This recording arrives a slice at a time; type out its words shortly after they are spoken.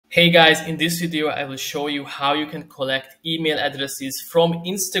Hey guys, in this video I will show you how you can collect email addresses from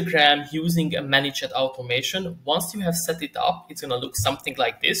Instagram using a Manychat automation. Once you have set it up, it's gonna look something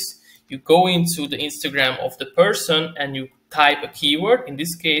like this. You go into the Instagram of the person and you type a keyword. In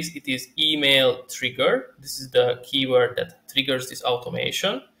this case, it is email trigger. This is the keyword that triggers this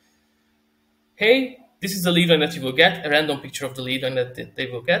automation. Hey, this is the lead line that you will get, a random picture of the lead line that they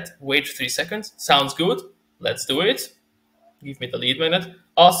will get. Wait 3 seconds. Sounds good. Let's do it. Give me the lead magnet.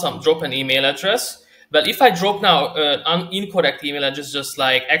 Awesome. Drop an email address. Well, if I drop now an incorrect email address, just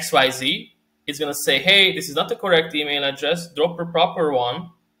like XYZ, it's going to say, hey, this is not the correct email address. Drop a proper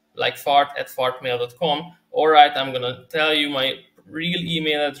one, like fart@fartmail.com. All right, I'm going to tell you my real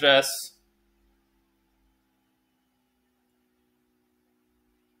email address.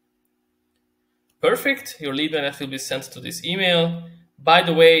 Perfect. Your lead magnet will be sent to this email. By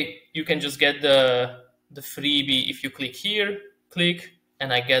the way, you can just get the freebie if you click here,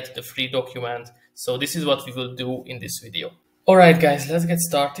 and I get the free document. So this is what we will do in this video. All right, guys, let's get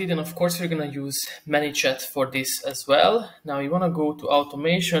started. And of course, we're going to use Manychat for this as well. Now you want to go to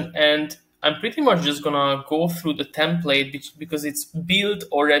automation, and I'm pretty much just going to go through the template because it's built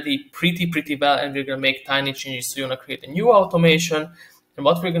already pretty well, and we're going to make tiny changes. So you want to create a new automation. And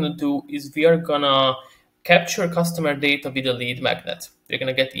what we're going to do is we are going to capture customer data with a lead magnet. We're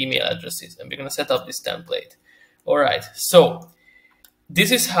going to get email addresses and we're going to set up this template. All right, so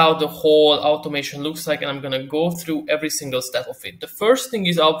this is how the whole automation looks like, and I'm going to go through every single step of it. The first thing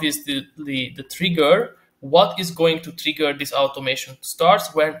is obviously the trigger. What is going to trigger this automation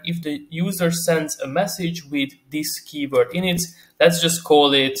starts when if the user sends a message with this keyword in it. Let's just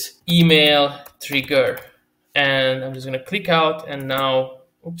call it email trigger. And I'm just going to click out, and now,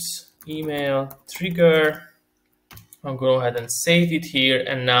 oops, email trigger. I'll go ahead and save it here.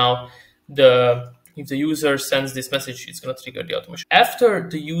 And now if the user sends this message, it's going to trigger the automation. After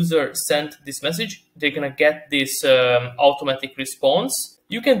the user sent this message, they're going to get this automatic response.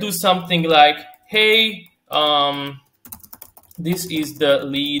 You can do something like, hey, this is the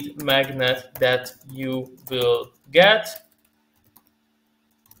lead magnet that you will get.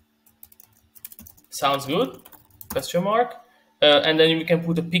 Sounds good, question mark. And then you can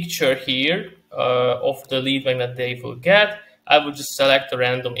put a picture here of the lead magnet they will get. I will just select a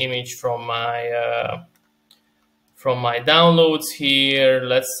random image from my downloads here.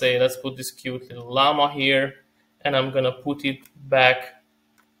 Let's put this cute little llama here, and I'm gonna put it back.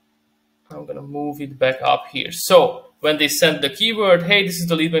 I'm gonna move it back up here. So when they send the keyword, hey, this is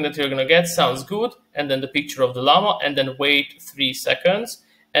the lead magnet you're gonna get, sounds good, and then the picture of the llama, and then wait 3 seconds.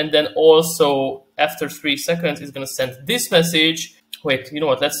 And then also after 3 seconds, it's going to send this message. Wait, you know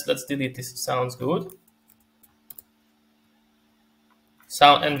what? Let's delete this. Sounds good.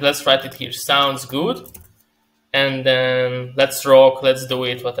 And let's write it here. Sounds good. And then let's rock. Let's do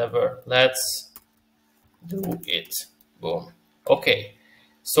it. Whatever. Let's do it. Boom. Okay.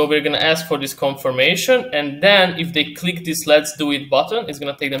 So we're going to ask for this confirmation. And then if they click this let's do it button, it's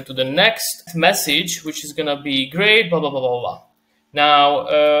going to take them to the next message, which is going to be great, blah, blah, blah, blah, blah.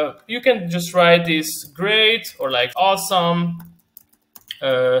 Now, you can just write this great or like awesome,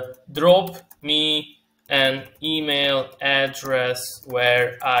 drop me an email address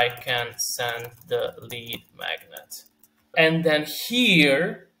where I can send the lead magnet. And then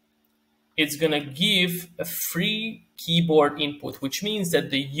here, it's gonna give a free keyboard input, which means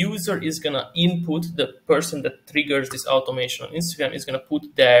that the user is gonna input, the person that triggers this automation on Instagram is gonna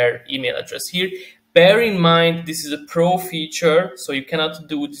put their email address here. Bear in mind, this is a pro feature, so you cannot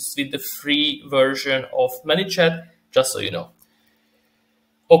do this with the free version of Manychat, just so you know.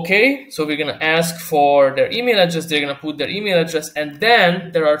 Okay, so we're gonna ask for their email address, they're gonna put their email address, and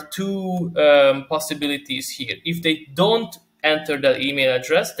then there are two possibilities here. If they don't enter their email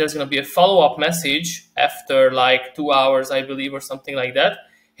address, there's gonna be a follow-up message after like 2 hours, I believe, or something like that.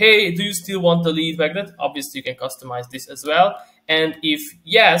 Hey, do you still want the lead magnet? Obviously, you can customize this as well. And if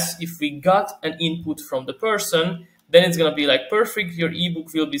yes, if we got an input from the person, then it's going to be like, perfect, your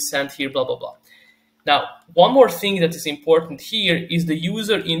ebook will be sent here, blah, blah, blah. Now, one more thing that is important here is the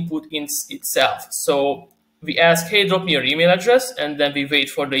user input in itself. So we ask, hey, drop me your email address, and then we wait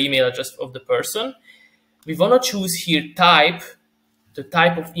for the email address of the person. We want to choose here type. The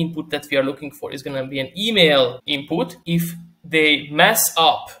type of input that we are looking for is going to be an email input. If they mess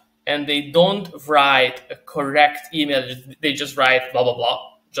up and they don't write a correct email, they just write blah, blah,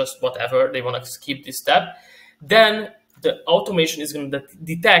 blah, just whatever, they want to skip this step, then the automation is going to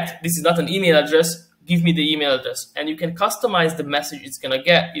detect this is not an email address, give me the email address. And you can customize the message it's going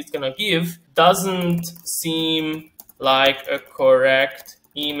to give. Doesn't seem like a correct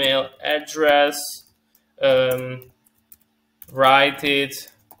email address. Write it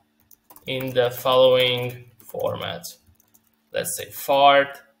in the following format. Let's say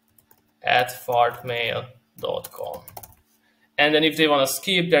fart@fartmail.com. And then if they want to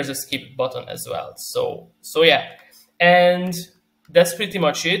skip, there's a skip button as well. So yeah, and that's pretty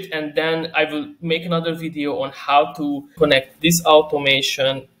much it. And then I will make another video on how to connect this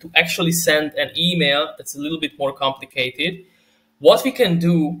automation to actually send an email. That's a little bit more complicated. What we can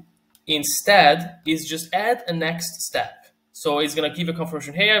do instead is just add a next step. So it's going to give a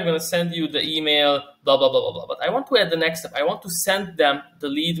confirmation, hey, I'm going to send you the email, blah, blah, blah, blah, blah. But I want to add the next step. I want to send them the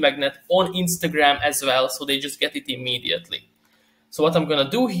lead magnet on Instagram as well, so they just get it immediately. So what I'm going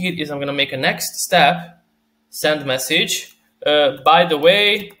to do here is I'm going to make a next step, send message. By the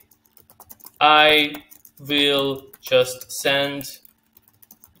way, I will just send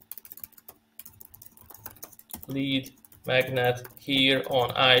lead magnet here on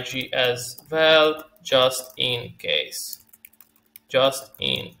IG as well, just in case. Just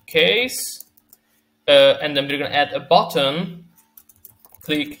in case. And then we're going to add a button.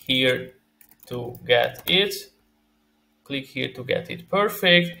 Click here to get it. Click here to get it.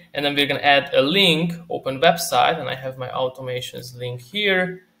 Perfect. And then we're going to add a link, open website, and I have my automations link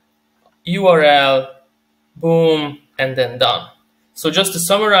here. URL, boom, and then done. So just to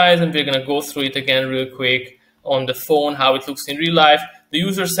summarize, and we're going to go through it again real quick on the phone, how it looks in real life. The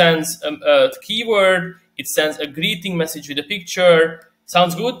user sends a keyword. It sends a greeting message with a picture.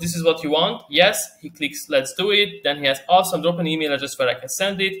 Sounds good. This is what you want. Yes. He clicks, let's do it. Then he has awesome, drop an email address where I can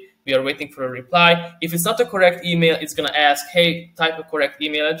send it. We are waiting for a reply. If it's not a correct email, it's going to ask, hey, type a correct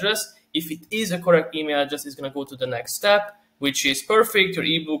email address. If it is a correct email address, it's going to go to the next step, which is perfect. Your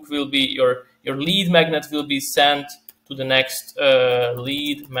ebook will be, your lead magnet will be sent to the next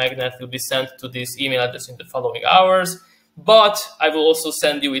lead magnet will be sent to this email address in the following hours. But I will also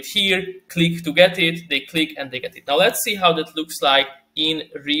send you it here. Click to get it. They click and they get it. Now let's see how that looks like in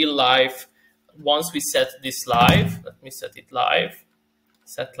real life once we set this live. Let me set it live.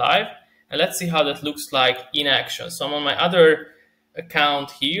 Set live. And let's see how that looks like in action. So I'm on my other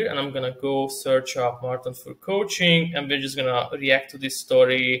account here, and I'm going to go search up Martin for coaching, and we're just going to react to this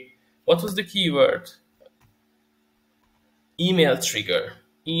story. What was the keyword? Email trigger.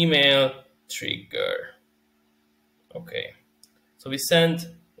 Email trigger. Okay, so we send,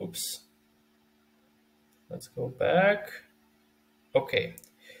 oops, let's go back. Okay,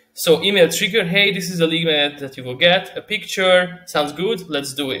 so email trigger, hey, this is a lead magnet that you will get, a picture, sounds good,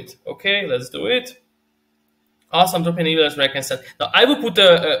 let's do it. Okay, let's do it. Awesome, drop an email address where I can send. Now, I will put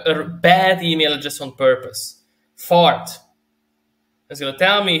a bad email address on purpose. Fart. It's going to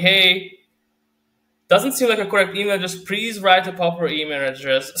tell me, hey, doesn't seem like a correct email address, please write a proper email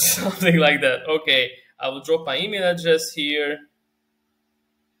address, something like that. Okay. I will drop my email address here,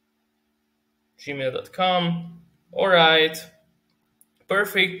 gmail.com. All right,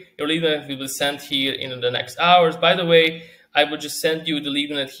 perfect. Your lead magnet will be sent here in the next hours. By the way, I will just send you the lead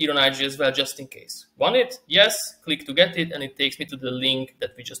magnet here on IG as well, just in case. Want it? Yes. Click to get it, and it takes me to the link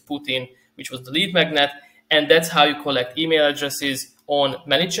that we just put in, which was the lead magnet. And that's how you collect email addresses on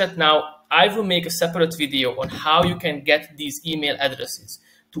Manychat. Now, I will make a separate video on how you can get these email addresses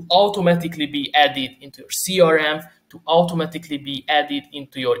to automatically be added into your CRM, to automatically be added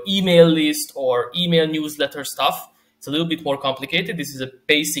into your email list or email newsletter stuff. It's a little bit more complicated. This is a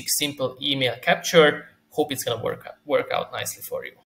basic, simple email capture. Hope it's going to work out nicely for you.